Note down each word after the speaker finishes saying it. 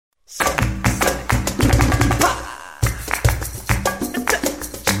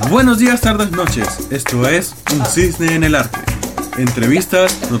Buenos días, tardes, noches. Esto es Un Cisne en el Arte.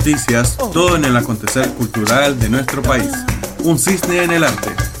 Entrevistas, noticias, todo en el acontecer cultural de nuestro país. Un Cisne en el Arte.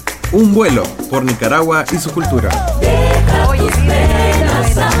 Un vuelo por Nicaragua y su cultura. Oye,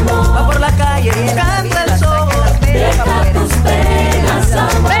 va por la calle y canta el sol. Deja tus penas,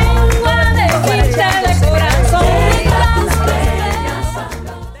 amor. Vengo a desdichar el corazón.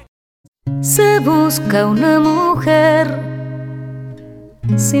 Se busca una mujer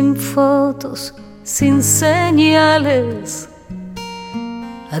sin fotos, sin señales,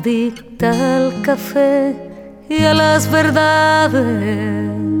 adicta al café y a las verdades.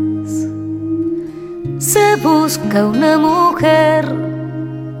 Se busca una mujer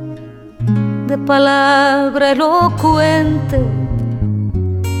de palabra elocuente,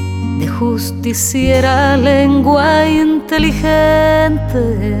 de justiciera lengua inteligente.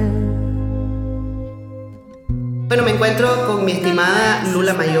 Bueno, me encuentro con mi estimada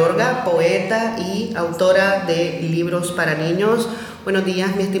Lula Mayorga, poeta y autora de libros para niños. Buenos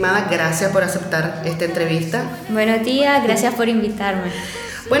días, mi estimada, gracias por aceptar esta entrevista. Buenos días, gracias por invitarme.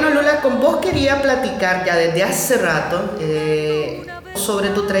 Bueno, Lula, con vos quería platicar ya desde hace rato sobre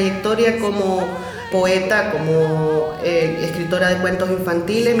tu trayectoria como poeta, como escritora de cuentos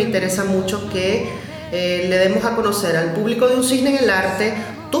infantiles. Me interesa mucho que le demos a conocer al público de Un Cisne en el Arte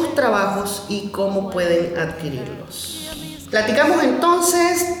tus trabajos y cómo pueden adquirirlos. Platicamos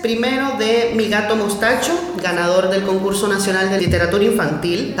entonces primero de Mi Gato Mostacho, ganador del Concurso Nacional de Literatura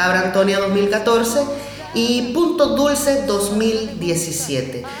Infantil, Cabra Antonia 2014, y Punto Dulce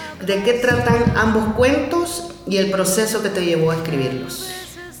 2017. ¿De qué tratan ambos cuentos y el proceso que te llevó a escribirlos?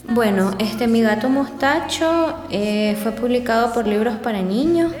 Bueno, Mi Gato Mostacho fue publicado por Libros para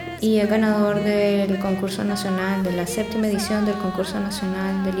Niños y es ganador del concurso nacional, de la 7ª edición del concurso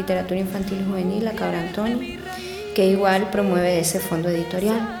nacional de literatura infantil y juvenil, la Cabra Antonia, que igual promueve ese fondo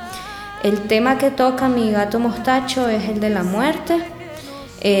editorial. El tema que toca Mi Gato Mostacho es el de la muerte,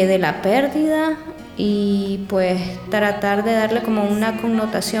 de la pérdida, y pues tratar de darle como una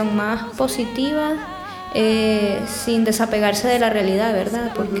connotación más positiva, sin desapegarse de la realidad,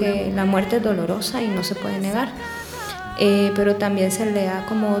 ¿verdad? Porque la muerte es dolorosa y no se puede negar, pero también se le ha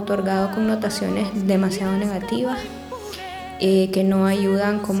como otorgado connotaciones demasiado negativas, que no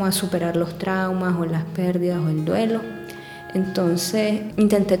ayudan como a superar los traumas o las pérdidas o el duelo. Entonces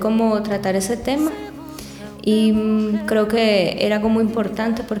intenté como tratar ese tema y creo que era como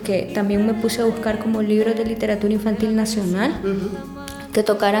importante porque también me puse a buscar como libros de literatura infantil nacional que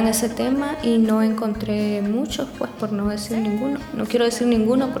tocaran ese tema y no encontré muchos, pues por no decir ninguno. No quiero decir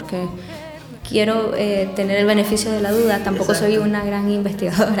ninguno porque quiero tener el beneficio de la duda. Tampoco soy una gran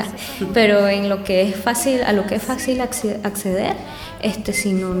investigadora, pero en lo que es fácil, a lo que es fácil acceder,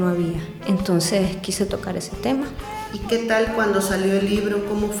 sí no había. Entonces quise tocar ese tema. ¿Y qué tal cuando salió el libro?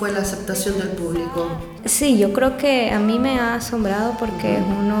 ¿Cómo fue la aceptación del público? Sí, yo creo que a mí me ha asombrado porque es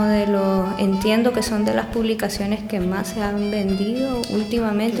uno de los, entiendo que son de las publicaciones que más se han vendido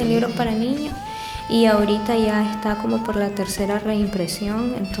últimamente en libros para niños, y ahorita ya está como por la 3ª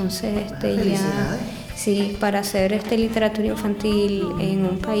reimpresión. Entonces ya sí, para hacer literatura infantil en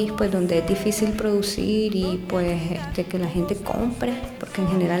un país pues donde es difícil producir y pues que la gente compre, porque en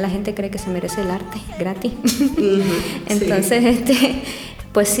general la gente cree que se merece el arte gratis. Entonces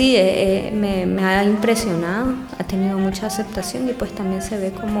pues sí, me ha impresionado, ha tenido mucha aceptación, y pues también se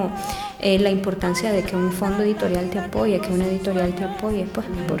ve como la importancia de que un fondo editorial te apoye, que una editorial te apoye, pues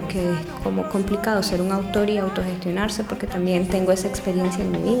porque es como complicado ser un autor y autogestionarse, porque también tengo esa experiencia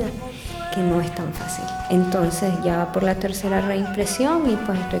en mi vida, que no es tan fácil. Entonces ya va por la 3ª reimpresión y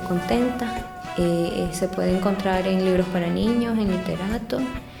pues estoy contenta. Se puede encontrar en Libros para Niños, en Literato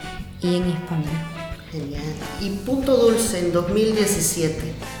y en español. Genial. ¿Y Punto Dulce en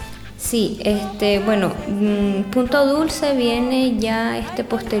 2017? Sí, bueno, Punto Dulce viene ya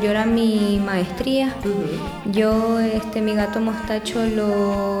posterior a mi maestría. Yo Mi Gato Mostacho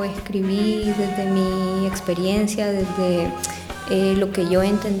lo escribí desde mi experiencia, desde lo que yo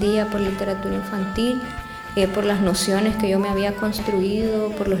entendía por literatura infantil, por las nociones que yo me había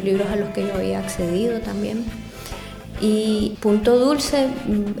construido, por los libros a los que yo había accedido también. Y Punto Dulce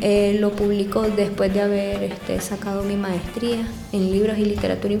lo publico después de haber sacado mi maestría en libros y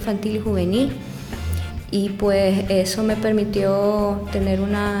literatura infantil y juvenil, y pues eso me permitió tener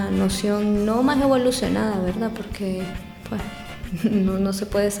una noción no más evolucionada, ¿verdad? Porque pues no se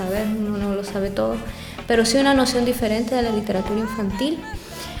puede saber, uno no lo sabe todo, pero sí una noción diferente de la literatura infantil.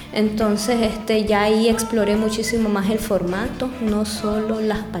 Entonces ya ahí exploré muchísimo más el formato, no solo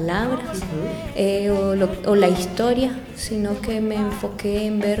las palabras o la historia, sino que me enfoqué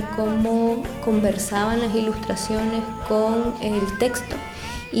en ver cómo conversaban las ilustraciones con el texto.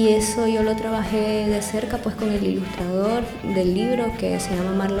 Y eso yo lo trabajé de cerca pues con el ilustrador del libro, que se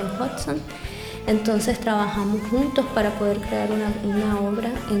llama Marlon Hudson. Entonces trabajamos juntos para poder crear una obra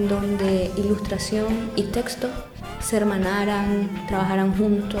en donde ilustración y texto se hermanaran, trabajaran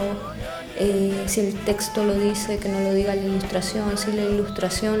juntos. Si el texto lo dice, que no lo diga la ilustración; si la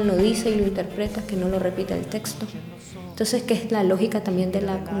ilustración lo dice y lo interpreta, que no lo repita el texto. Entonces, que es la lógica también de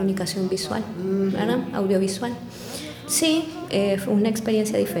la comunicación visual, ¿verdad? Audiovisual. Sí, fue una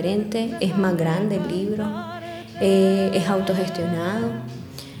experiencia diferente, es más grande el libro, es autogestionado.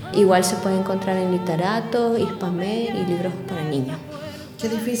 Igual se puede encontrar en Literato, Hispamer y libros para niños. Qué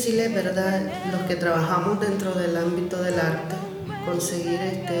difícil es, ¿verdad?, los que trabajamos dentro del ámbito del arte, conseguir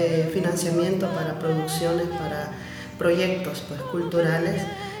financiamiento para producciones, para proyectos pues, culturales.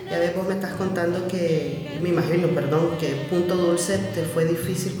 Ya ves, vos me estás contando que, me imagino, que Punto Dulce te fue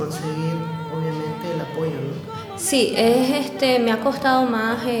difícil conseguir, obviamente, el apoyo, ¿no? Sí, me ha costado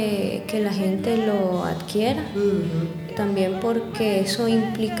más que la gente lo adquiera. También porque eso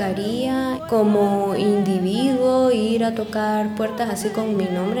implicaría como individuo ir a tocar puertas así con mi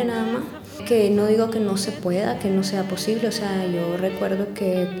nombre nada más. Que no digo que no se pueda, que no sea posible. O sea, yo recuerdo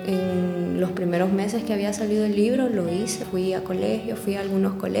que en los primeros meses que había salido el libro lo hice. Fui a colegios, fui a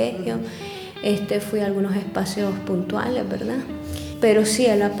algunos colegios, fui a algunos espacios puntuales, ¿verdad? Pero sí,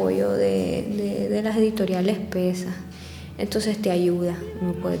 el apoyo de las editoriales pesa. Entonces te ayuda,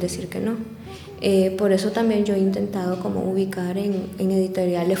 no puedes decir que no. Por eso también yo he intentado como ubicar en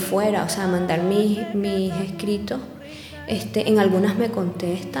editoriales fuera, o sea, mandar mis escritos. En algunas me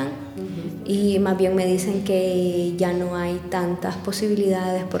contestan y más bien me dicen que ya no hay tantas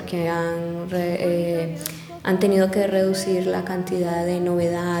posibilidades porque han tenido que reducir la cantidad de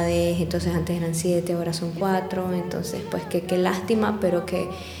novedades. Entonces antes eran 7, ahora son 4. Entonces pues qué lástima, pero que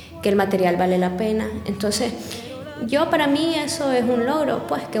el material vale la pena. Entonces para mí eso es un logro,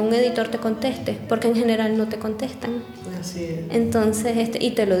 pues que un editor te conteste, porque en general no te contestan. Así es. Entonces,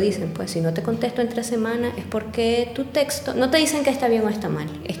 y te lo dicen, pues si no te contesto en 3 semanas es porque tu texto, no te dicen que está bien o está mal,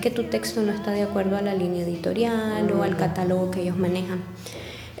 es que tu texto no está de acuerdo a la línea editorial o al catálogo que ellos manejan.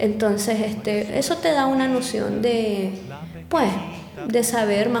 Entonces, eso te da una noción de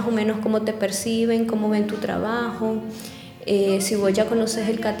saber más o menos cómo te perciben, cómo ven tu trabajo. Si vos ya conoces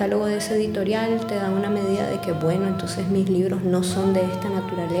el catálogo de ese editorial, te da una medida de que, bueno, entonces mis libros no son de esta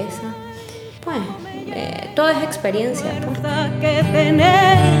naturaleza. Pues, todo es experiencia. Pues. Que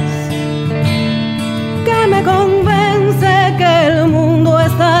tenés, que me convence que el mundo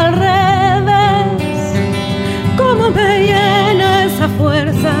está al revés. Cómo me llena esa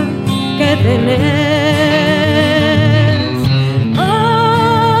fuerza que tenés.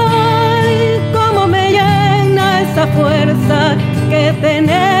 Fuerza que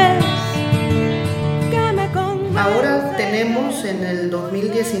tenés, que me convence. Ahora tenemos en el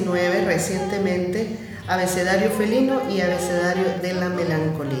 2019 recientemente Abecedario Felino y Abecedario de la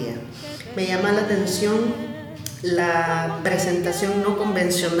Melancolía. Me llama la atención la presentación no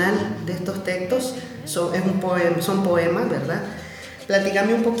convencional de estos textos. Son poemas, ¿verdad?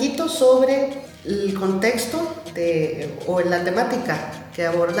 Platícame un poquito sobre el contexto o la temática que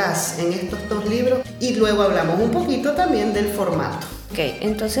abordás en estos 2 libros y luego hablamos un poquito también del formato. Ok,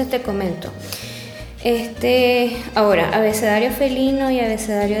 entonces te comento. Ahora, Abecedario Felino y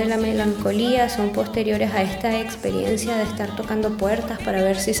Abecedario de la Melancolía son posteriores a esta experiencia de estar tocando puertas para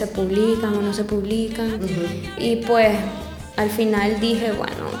ver si se publican o no se publican. Y pues al final dije,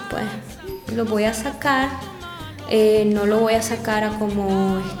 bueno, pues lo voy a sacar. No lo voy a sacar a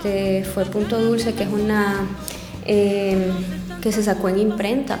como fue Punto Dulce, que es una que se sacó en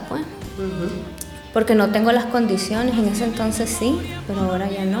imprenta, pues. Porque no tengo las condiciones. En ese entonces sí, pero ahora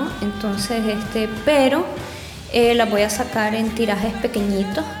ya no. Entonces pero las voy a sacar en tirajes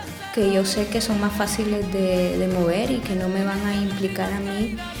pequeñitos, que yo sé que son más fáciles de mover y que no me van a implicar a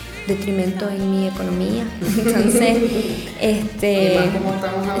mí detrimento en mi economía. Entonces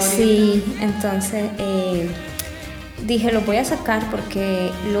sí, entonces dije, lo voy a sacar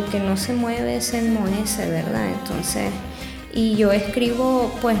porque lo que no se mueve se enmohece, ¿verdad? Entonces, y yo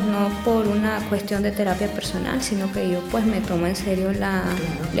escribo pues no por una cuestión de terapia personal, sino que yo pues me tomo en serio la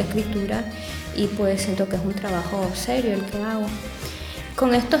escritura y pues siento que es un trabajo serio el que hago.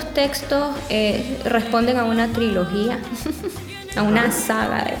 Con estos textos responden a una trilogía, a una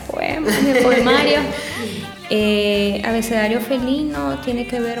saga de poemas, de poemarios. Abecedario Felino tiene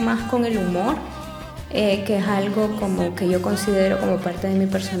que ver más con el humor. que es algo como que yo considero como parte de mi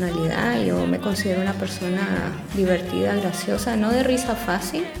personalidad. Yo me considero una persona divertida, graciosa, no de risa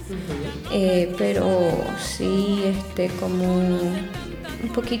fácil, pero sí como un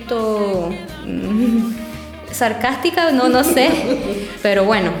poquito sarcástica, no sé, pero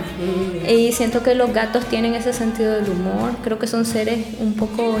bueno. Y siento que los gatos tienen ese sentido del humor. Creo que son seres un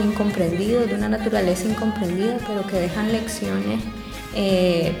poco incomprendidos, de una naturaleza incomprendida, pero que dejan lecciones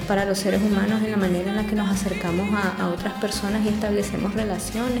para los seres humanos en la manera en la que nos acercamos a otras personas y establecemos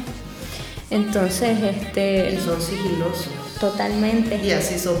relaciones. Entonces, Y son sigilosos. Totalmente. Y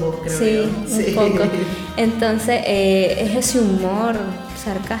así sos vos, creo sí, yo. Sí, un poco. Entonces, es ese humor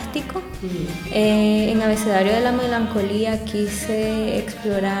sarcástico. En Abecedario de la Melancolía quise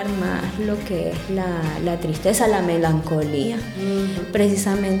explorar más lo que es la tristeza, la melancolía,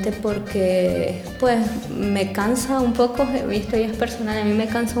 precisamente porque pues me cansa un poco, esto ya es personal, a mí me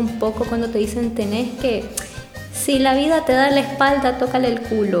cansa un poco cuando te dicen tenés que, si la vida te da la espalda, tócale el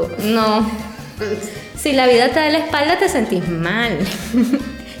culo. No, si la vida te da la espalda te sentís mal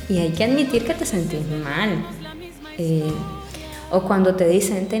y hay que admitir que te sentís mal. O cuando te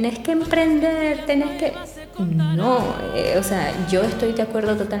dicen, tenés que emprender, tenés que... No, o sea, yo estoy de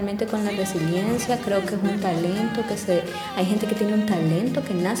acuerdo totalmente con la resiliencia. Creo que es un talento hay gente que tiene un talento,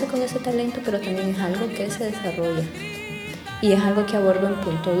 que nace con ese talento, pero también es algo que se desarrolla. Y es algo que abordo en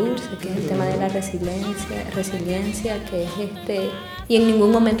Punto Dulce, que es el tema de la resiliencia, que es y en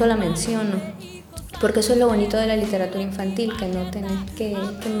ningún momento la menciono. Porque eso es lo bonito de la literatura infantil, que no tenés que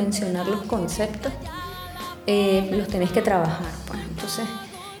mencionar los conceptos. Los tenés que trabajar, pues. Entonces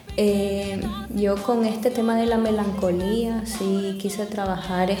yo con este tema de la melancolía sí quise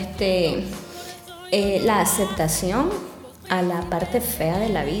trabajar la aceptación a la parte fea de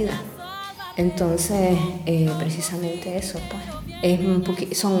la vida. Entonces precisamente eso,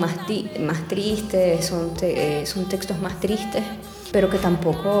 pues son más tristes, son textos más tristes, pero que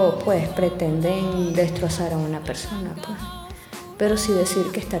tampoco pues pretenden destrozar a una persona, pues. Pero sí decir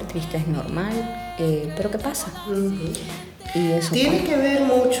que estar triste es normal, pero ¿qué pasa? Y eso ¿Tiene que ver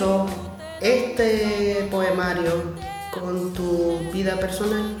mucho este poemario con tu vida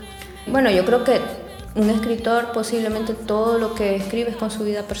personal? Bueno, yo creo que un escritor posiblemente todo lo que escribe es con su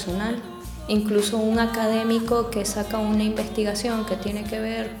vida personal. Incluso un académico que saca una investigación que tiene que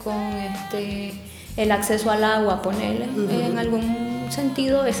ver con el acceso al agua, ponele, en algún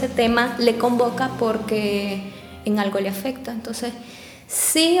sentido ese tema le convoca porque en algo le afecta. Entonces,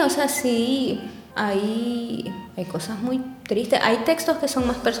 sí, o sea, sí, hay cosas muy tristes. Hay textos que son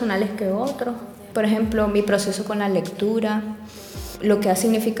más personales que otros. Por ejemplo, mi proceso con la lectura, lo que ha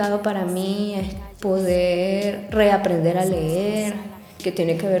significado para mí es poder reaprender a leer, que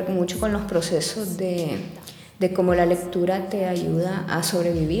tiene que ver mucho con los procesos de cómo la lectura te ayuda a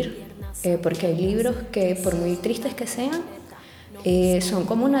sobrevivir, porque hay libros que, por muy tristes que sean, son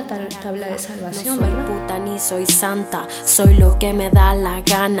como una tabla de salvación, no soy ¿verdad? puta ni soy santa, soy lo que me da la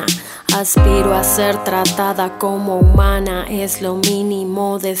gana. Aspiro a ser tratada como humana, es lo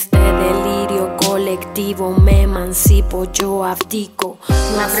mínimo de este delirio colectivo. Me emancipo, yo abdico.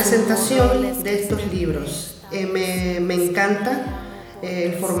 La presentación de estos libros me encanta.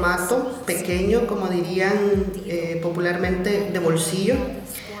 El formato pequeño, como dirían popularmente, de bolsillo.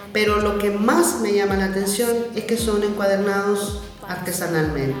 Pero lo que más me llama la atención es que son encuadernados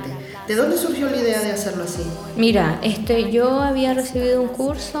artesanalmente. ¿De dónde surgió la idea de hacerlo así? Mira, yo había recibido un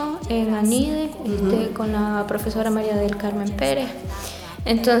curso en ANIDE con la profesora María del Carmen Pérez.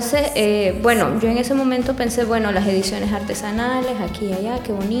 Entonces, bueno, yo en ese momento pensé, bueno, las ediciones artesanales, aquí y allá,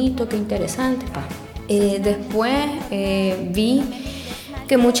 qué bonito, qué interesante. Después vi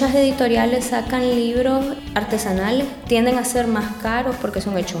que muchas editoriales sacan libros artesanales, tienden a ser más caros porque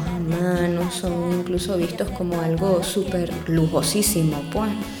son hechos a mano, son incluso vistos como algo súper lujosísimo,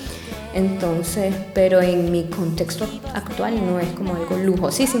 pues. Entonces, pero en mi contexto actual no es como algo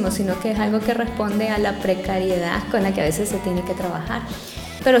lujosísimo, sino que es algo que responde a la precariedad con la que a veces se tiene que trabajar.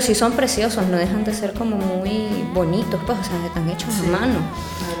 Pero sí son preciosos, no dejan de ser como muy bonitos, pues, o sea, están hechos a mano.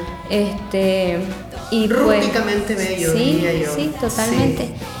 Y rústicamente pues, bello, sí, diría yo. Sí, totalmente.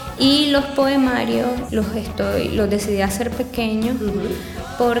 Sí. Y los poemarios los decidí hacer pequeños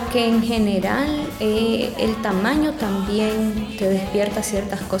porque en general el tamaño también te despierta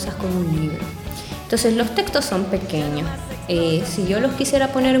ciertas cosas con un libro. Entonces los textos son pequeños. Si yo los quisiera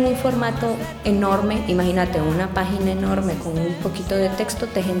poner en un formato enorme, imagínate una página enorme con un poquito de texto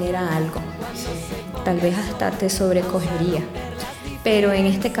te genera algo. Tal vez hasta te sobrecogería. Pero en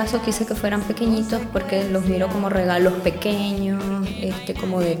este caso quise que fueran pequeñitos porque los miro como regalos pequeños,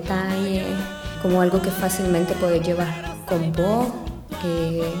 como detalles, como algo que fácilmente puedes llevar con vos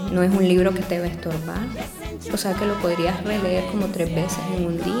no es un libro que te va a estorbar, o sea que lo podrías releer como 3 veces en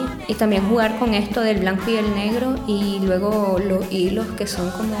un día. Y también jugar con esto del blanco y el negro, y luego los hilos que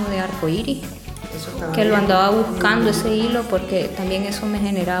son como de arcoíris, que lo andaba buscando ese hilo porque también eso me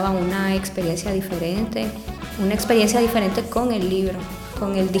generaba una experiencia diferente con el libro,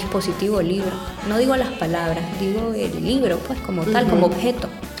 con el dispositivo libro. No digo las palabras, digo el libro pues como tal, como objeto.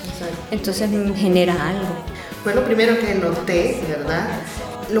 Entonces me genera algo. Fue lo primero que noté, ¿verdad?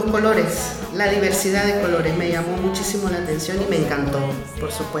 Los colores, la diversidad de colores me llamó muchísimo la atención y me encantó,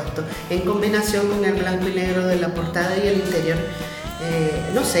 por supuesto. En combinación con el blanco y negro de la portada y el interior,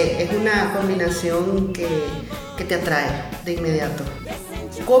 no sé, es una combinación que te atrae de inmediato.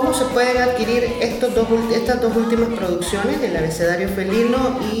 ¿Cómo se pueden adquirir estas dos últimas producciones, el abecedario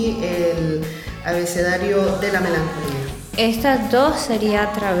felino y el abecedario de la melancolía? Estas dos sería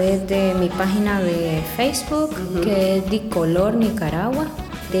a través de mi página de Facebook, que es Dicolor Nicaragua,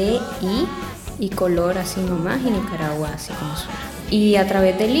 D-I y color así nomás, y Nicaragua así como suena. Y a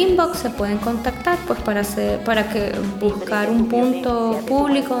través del inbox se pueden contactar pues para que buscar un punto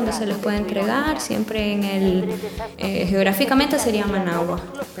público donde se les pueda entregar, siempre en el geográficamente sería Managua.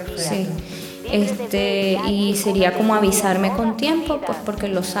 Sí. Y sería como avisarme con tiempo, pues porque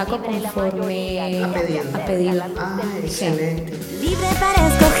lo saco conforme a pedido. Ah, excelente. Sí. Libre para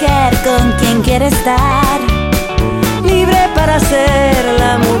escoger con quién quiere estar, libre para ser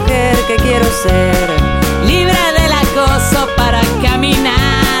la mujer que quiero ser, libre del acoso para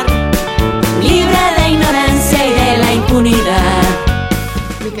caminar, libre de ignorancia y de la impunidad.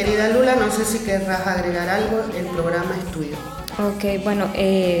 Mi querida Lula, no sé si querrás agregar algo, el programa es tuyo. Ok, bueno,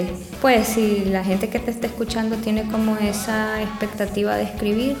 pues si la gente que te está escuchando tiene como esa expectativa de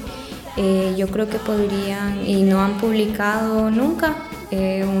escribir, yo creo que podrían, y no han publicado nunca,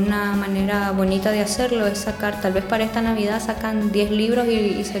 una manera bonita de hacerlo es sacar, tal vez para esta Navidad sacan 10 libros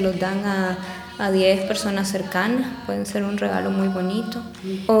y se los dan a 10 personas cercanas, pueden ser un regalo muy bonito,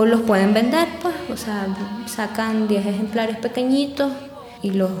 o los pueden vender, pues, o sea, sacan 10 ejemplares pequeñitos y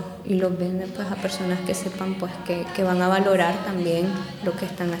los venden pues a personas que sepan pues que van a valorar también lo que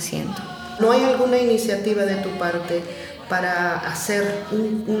están haciendo. ¿No hay alguna iniciativa de tu parte para hacer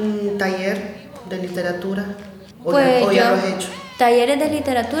un taller de literatura? ¿O ya lo has hecho? Talleres de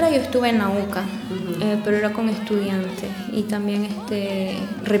literatura yo estuve en la UCA, pero era con estudiantes, y también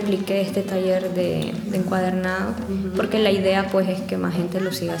repliqué este taller de encuadernado, porque la idea pues es que más gente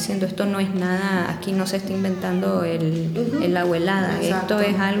lo siga haciendo. Esto no es nada, aquí no se está inventando la abuelada, esto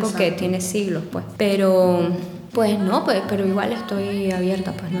es algo que tiene siglos pues, pero igual estoy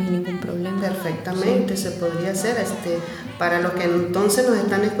abierta, pues no hay ningún problema. Perfectamente, sí. Se podría hacer para los que entonces nos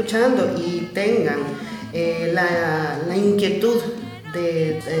están escuchando y tengan la inquietud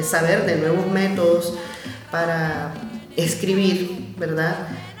de saber de nuevos métodos para escribir, ¿verdad?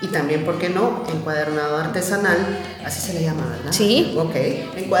 Y también, ¿por qué no? Encuadernado artesanal, así se le llama, ¿verdad? Sí. Ok,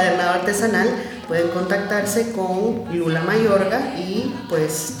 encuadernado artesanal, pueden contactarse con Lula Mayorga y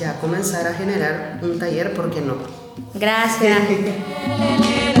pues ya comenzar a generar un taller, ¿por qué no? Gracias.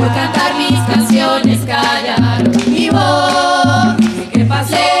 Por cantar mis canciones callaron mi voz. ¿Qué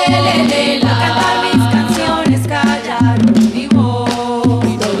pasó? Por cantar mis canciones callaron mi voz.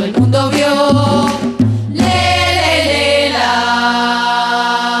 Y todo el mundo vio.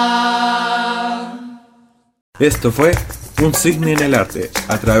 Esto fue Un Cisne en el Arte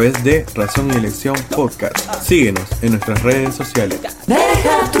a través de Razón y Elección Podcast. Síguenos en nuestras redes sociales.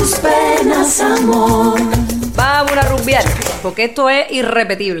 Deja tus penas, amor. Vamos a rumbear, porque esto es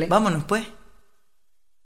irrepetible. Vámonos pues.